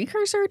a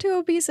precursor to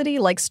obesity.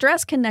 Like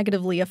stress can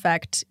negatively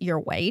affect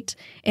your weight.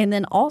 And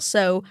then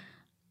also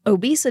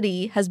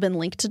obesity has been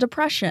linked to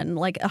depression,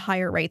 like a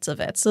higher rates of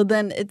it. So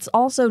then it's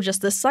also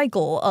just this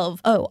cycle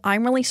of, oh,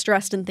 I'm really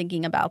stressed and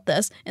thinking about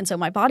this. And so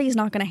my body's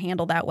not going to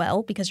handle that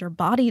well because your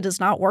body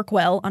does not work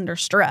well under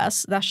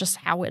stress. That's just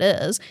how it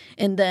is.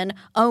 And then,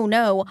 oh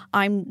no,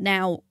 I'm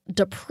now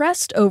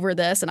depressed over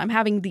this and I'm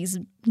having these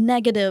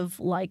negative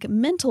like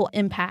mental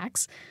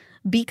impacts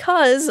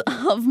because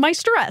of my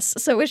stress.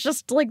 So it's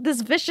just like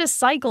this vicious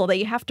cycle that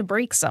you have to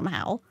break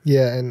somehow.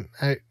 Yeah, and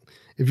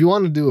if you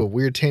want to do a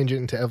weird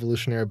tangent into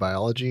evolutionary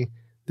biology,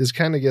 this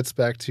kind of gets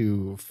back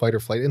to fight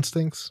or flight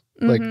instincts.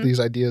 Like these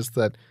ideas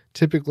that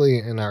typically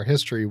in our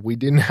history, we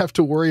didn't have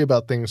to worry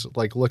about things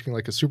like looking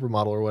like a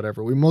supermodel or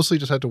whatever. We mostly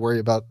just had to worry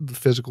about the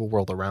physical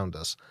world around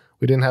us.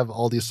 We didn't have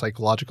all these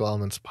psychological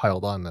elements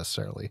piled on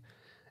necessarily.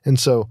 And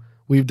so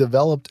we've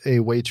developed a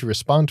way to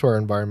respond to our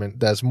environment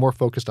that's more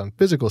focused on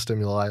physical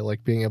stimuli,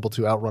 like being able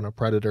to outrun a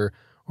predator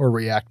or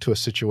react to a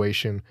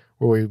situation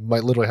where we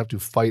might literally have to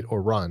fight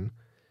or run.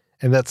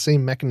 And that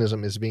same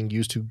mechanism is being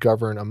used to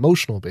govern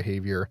emotional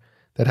behavior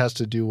that has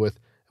to do with,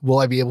 will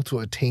I be able to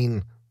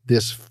attain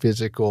this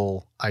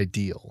physical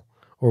ideal?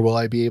 Or will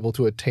I be able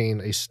to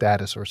attain a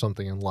status or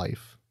something in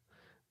life?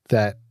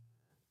 That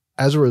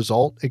as a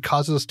result, it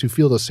causes us to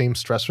feel the same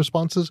stress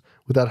responses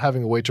without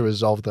having a way to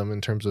resolve them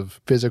in terms of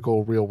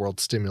physical,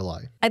 real-world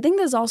stimuli. I think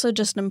there's also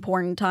just an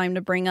important time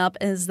to bring up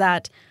is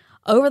that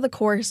over the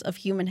course of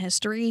human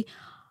history,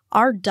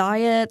 our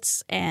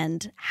diets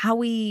and how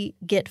we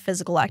get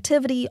physical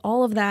activity,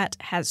 all of that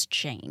has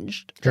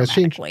changed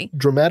dramatically. It's changed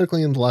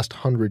dramatically in the last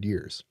 100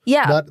 years.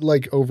 Yeah. Not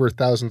like over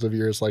thousands of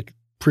years like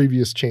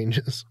previous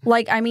changes.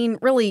 Like, I mean,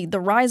 really,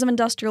 the rise of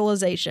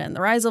industrialization,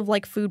 the rise of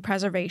like food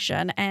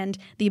preservation and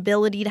the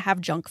ability to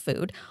have junk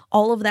food,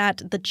 all of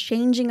that, the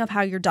changing of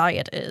how your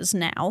diet is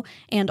now,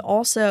 and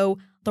also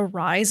the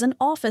rise in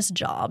office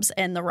jobs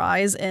and the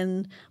rise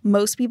in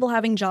most people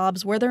having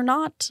jobs where they're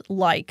not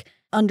like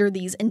under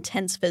these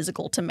intense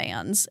physical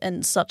demands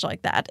and such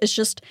like that. It's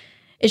just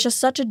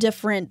such a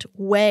different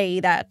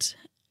way that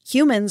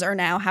humans are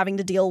now having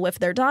to deal with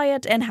their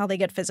diet and how they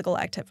get physical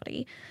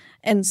activity.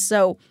 And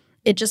so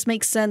it just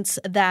makes sense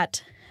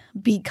that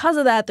because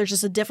of that, there's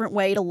just a different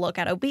way to look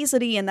at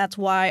obesity, and that's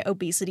why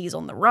obesity is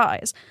on the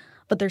rise.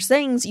 But there's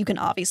things you can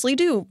obviously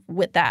do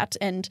with that,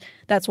 and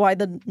that's why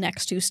the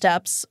next two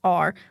steps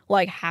are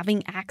like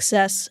having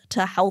access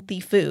to healthy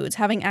foods,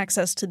 having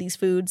access to these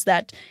foods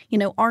that, you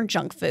know, aren't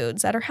junk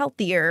foods, that are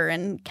healthier,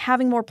 and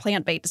having more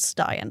plant-based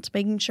diet,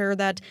 making sure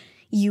that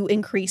you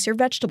increase your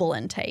vegetable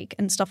intake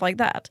and stuff like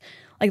that.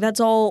 Like that's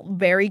all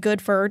very good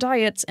for our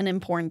diets, an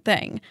important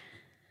thing.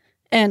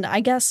 And I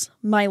guess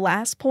my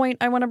last point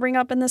I want to bring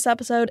up in this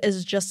episode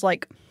is just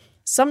like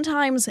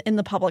sometimes in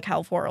the public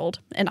health world,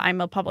 and I'm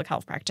a public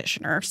health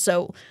practitioner,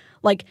 so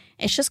like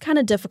it's just kind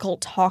of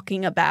difficult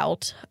talking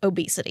about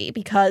obesity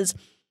because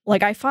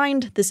like I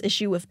find this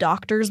issue with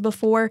doctors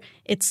before,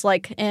 it's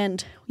like,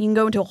 and you can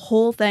go into a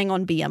whole thing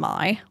on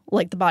BMI,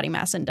 like the body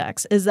mass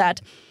index, is that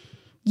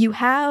you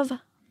have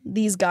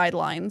these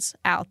guidelines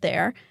out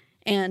there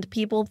and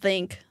people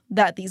think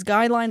that these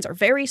guidelines are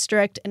very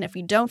strict, and if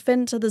you don't fit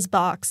into this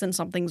box, then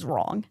something's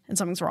wrong, and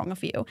something's wrong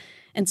with you.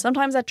 And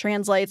sometimes that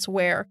translates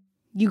where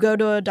you go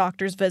to a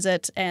doctor's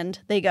visit, and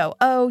they go,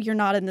 oh, you're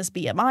not in this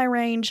BMI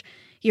range,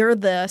 you're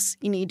this,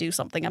 you need to do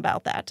something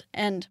about that.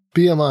 And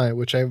BMI,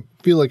 which I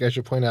feel like I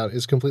should point out,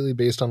 is completely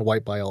based on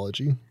white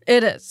biology.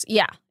 It is,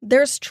 yeah.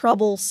 There's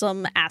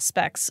troublesome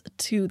aspects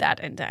to that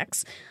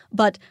index.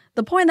 But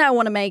the point that I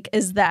want to make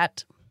is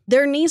that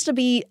there needs to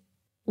be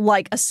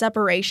like a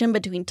separation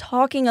between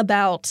talking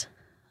about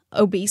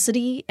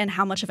obesity and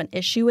how much of an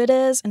issue it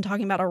is and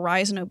talking about a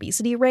rise in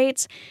obesity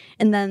rates.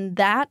 And then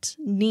that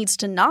needs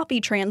to not be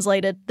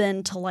translated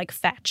then to like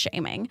fat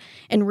shaming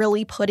and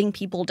really putting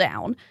people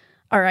down.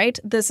 All right.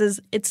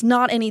 It's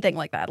not anything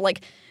like that.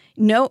 Like,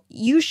 no,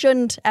 you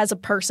shouldn't as a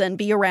person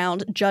be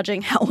around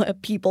judging how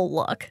people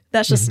look.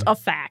 That's just a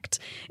fact.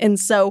 And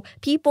so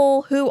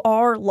people who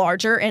are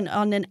larger and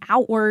on an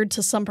outward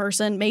to some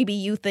person, maybe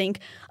you think,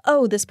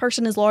 oh, this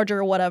person is larger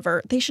or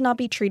whatever, they should not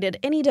be treated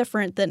any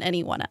different than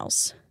anyone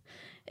else.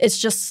 That's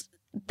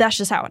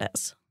just how it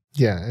is.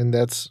 Yeah. And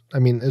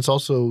it's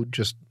also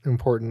just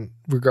important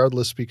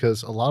regardless,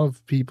 because a lot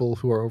of people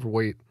who are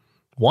overweight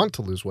want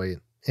to lose weight,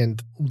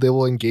 and they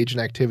will engage in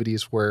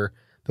activities where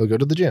they'll go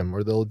to the gym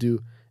or they'll do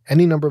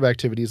any number of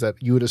activities that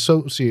you would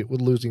associate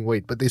with losing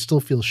weight, but they still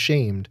feel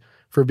shamed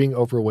for being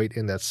overweight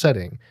in that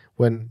setting,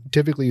 when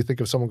typically you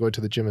think of someone going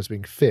to the gym as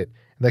being fit.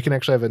 And that can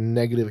actually have a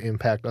negative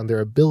impact on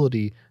their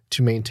ability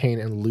to maintain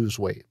and lose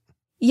weight.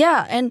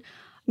 Yeah, and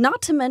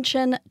not to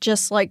mention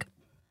just like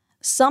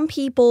some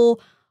people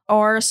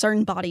are a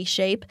certain body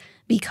shape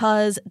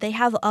because they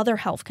have other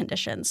health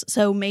conditions.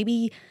 So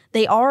maybe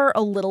they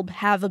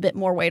have a bit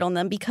more weight on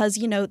them because,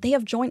 they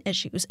have joint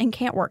issues and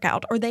can't work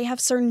out, or they have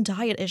certain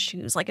diet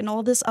issues, like, and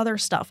all this other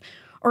stuff,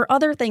 or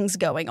other things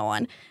going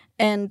on.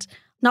 And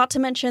not to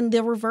mention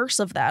the reverse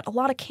of that. A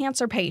lot of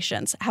cancer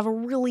patients have a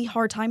really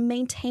hard time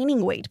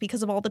maintaining weight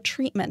because of all the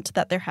treatment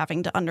that they're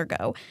having to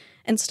undergo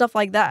and stuff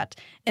like that.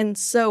 And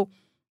so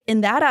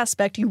in that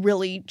aspect,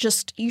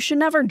 you should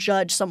never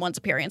judge someone's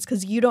appearance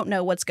because you don't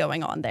know what's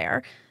going on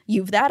there.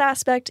 You've that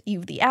aspect.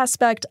 You've the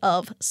aspect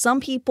of some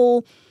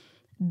people,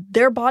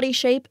 their body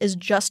shape is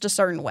just a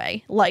certain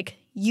way. Like,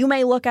 you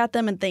may look at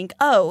them and think,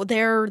 oh,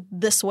 they're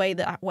this way,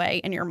 that way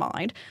in your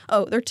mind.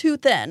 Oh, they're too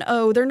thin.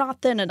 Oh, they're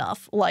not thin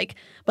enough.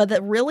 But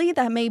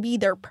that may be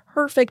their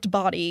perfect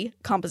body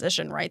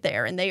composition right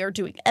there. And they are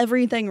doing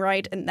everything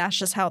right. And that's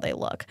just how they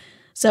look.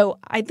 So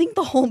I think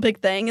the whole big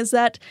thing is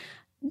that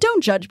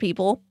don't judge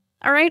people.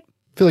 All right.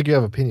 I feel like you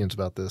have opinions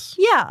about this.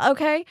 Yeah.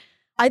 Okay.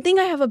 I think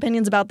I have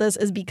opinions about this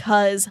is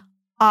because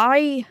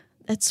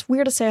it's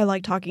weird to say I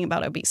like talking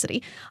about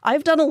obesity.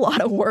 I've done a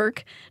lot of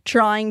work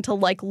trying to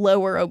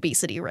lower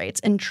obesity rates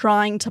and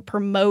trying to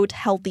promote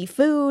healthy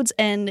foods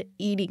and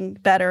eating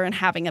better and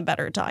having a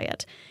better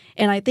diet.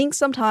 And I think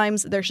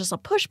sometimes there's just a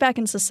pushback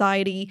in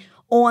society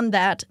on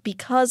that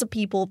because of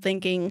people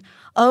thinking,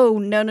 oh,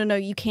 no,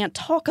 you can't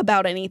talk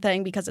about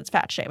anything because it's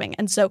fat shaming.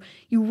 And so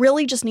you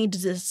really just need to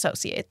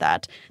dissociate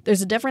that.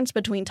 There's a difference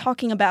between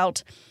talking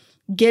about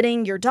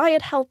getting your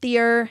diet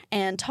healthier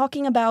and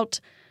talking about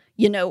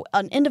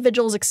an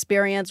individual's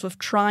experience with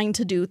trying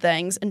to do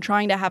things and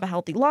trying to have a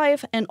healthy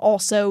life, and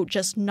also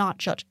just not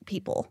judge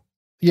people.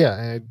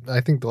 Yeah,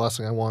 I think the last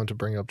thing I wanted to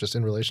bring up just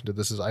in relation to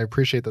this is I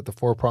appreciate that the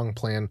 4-pronged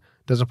plan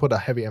doesn't put a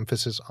heavy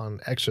emphasis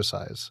on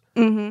exercise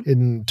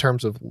in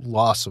terms of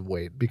loss of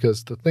weight.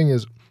 Because the thing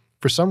is,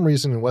 for some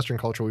reason in Western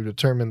culture, we've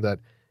determined that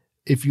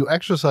if you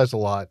exercise a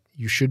lot,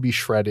 you should be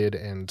shredded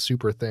and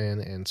super thin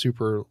and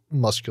super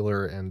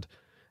muscular and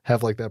have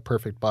that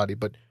perfect body.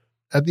 But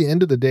at the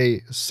end of the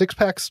day,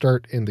 six-packs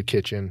start in the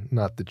kitchen,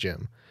 not the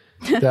gym.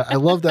 I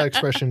love that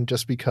expression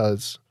just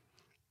because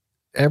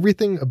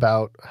everything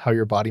about how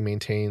your body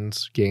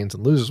maintains, gains,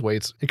 and loses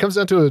weights, it comes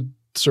down to a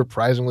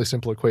surprisingly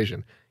simple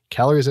equation.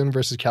 Calories in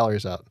versus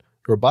calories out.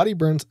 Your body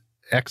burns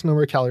X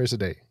number of calories a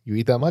day. You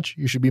eat that much,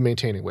 you should be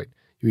maintaining weight.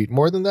 You eat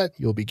more than that,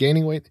 you'll be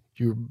gaining weight.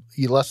 You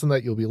eat less than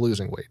that, you'll be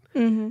losing weight.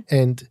 Mm-hmm.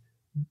 And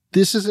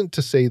this isn't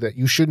to say that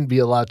you shouldn't be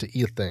allowed to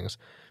eat things,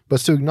 but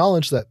to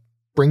acknowledge that,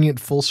 bringing it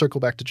full circle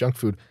back to junk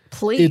food.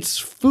 Please. It's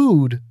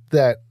food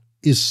that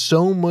is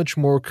so much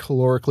more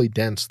calorically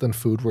dense than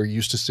food we're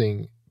used to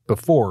seeing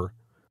before.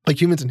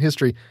 Humans in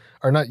history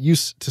are not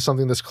used to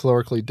something that's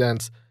calorically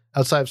dense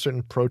outside of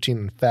certain protein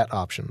and fat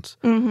options.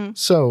 Mm-hmm.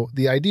 So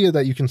the idea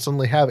that you can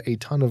suddenly have a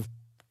ton of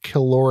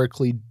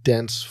calorically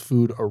dense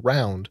food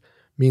around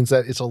means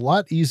that it's a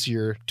lot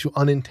easier to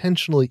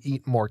unintentionally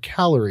eat more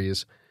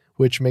calories,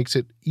 which makes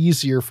it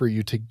easier for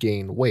you to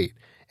gain weight.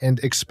 And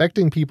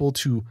expecting people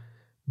to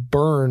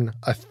burn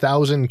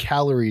 1,000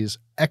 calories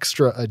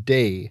extra a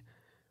day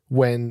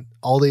when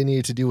all they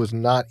needed to do was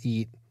not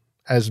eat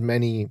as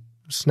many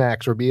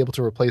snacks or be able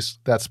to replace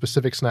that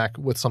specific snack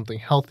with something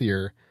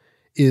healthier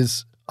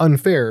is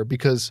unfair,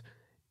 because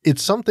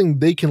it's something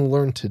they can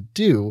learn to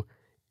do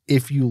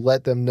if you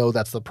let them know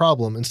that's the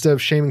problem, instead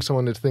of shaming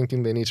someone into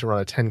thinking they need to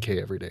run a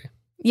 10K every day.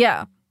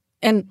 Yeah.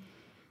 And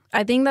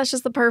I think that's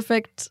just the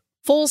perfect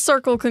full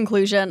circle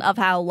conclusion of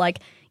how,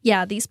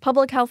 these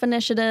public health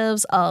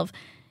initiatives of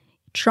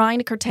trying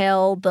to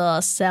curtail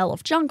the sale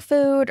of junk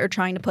food or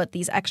trying to put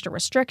these extra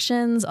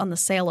restrictions on the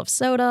sale of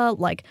soda,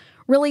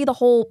 really the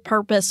whole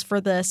purpose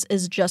for this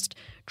is just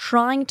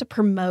trying to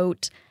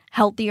promote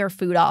healthier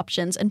food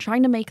options and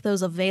trying to make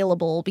those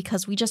available,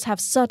 because we just have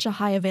such a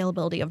high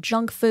availability of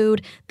junk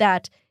food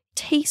that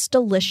tastes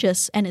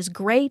delicious and is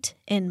great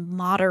in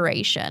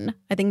moderation.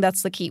 I think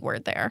that's the key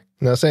word there.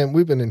 Now, Sam,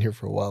 we've been in here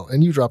for a while,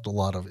 and you dropped a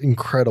lot of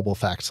incredible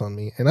facts on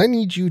me, and I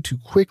need you to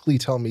quickly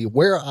tell me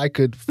where I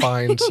could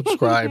find,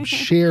 subscribe,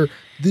 share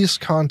this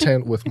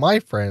content with my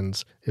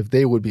friends if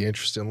they would be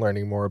interested in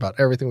learning more about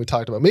everything we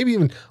talked about, maybe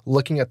even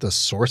looking at the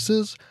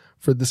sources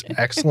for this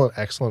excellent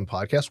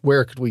podcast.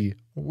 Where could we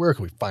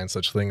find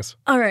such things?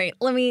 All right,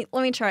 let me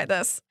try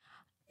this.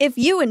 If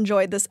you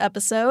enjoyed this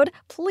episode,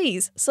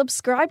 please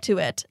subscribe to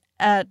it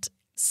at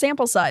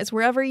Sample Size,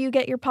 wherever you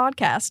get your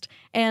podcast.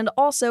 And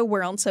also,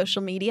 we're on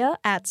social media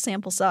at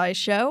Sample Size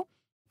Show.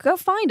 Go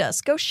find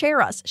us. Go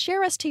share us.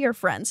 Share us to your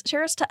friends.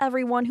 Share us to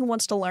everyone who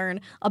wants to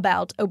learn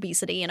about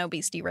obesity and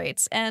obesity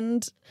rates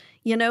and,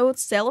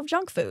 sale of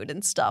junk food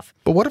and stuff.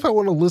 But what if I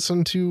want to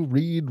listen to,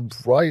 read,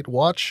 write,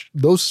 watch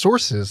those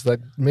sources that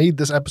made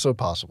this episode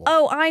possible?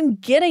 Oh, I'm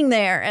getting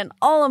there, and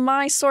all of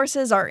my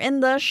sources are in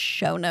the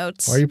show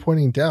notes. Why are you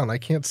pointing down? I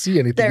can't see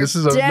anything. This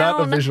is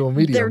not a visual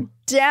medium. They're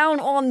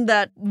down on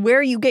that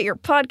where you get your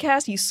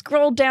podcast. You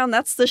scroll down.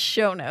 That's the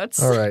show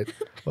notes. All right.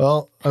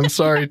 Well, I'm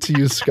sorry to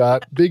you,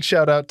 Scott. Big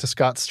shout out to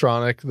Scott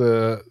Stronach,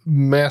 the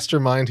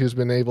mastermind who's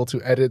been able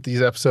to edit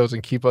these episodes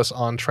and keep us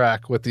on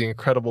track with the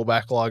incredible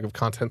backlog of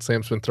content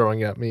Sam's been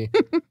throwing at me.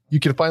 You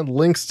can find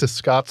links to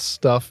Scott's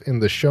stuff in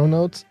the show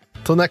notes.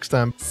 Till next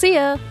time. See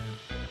ya.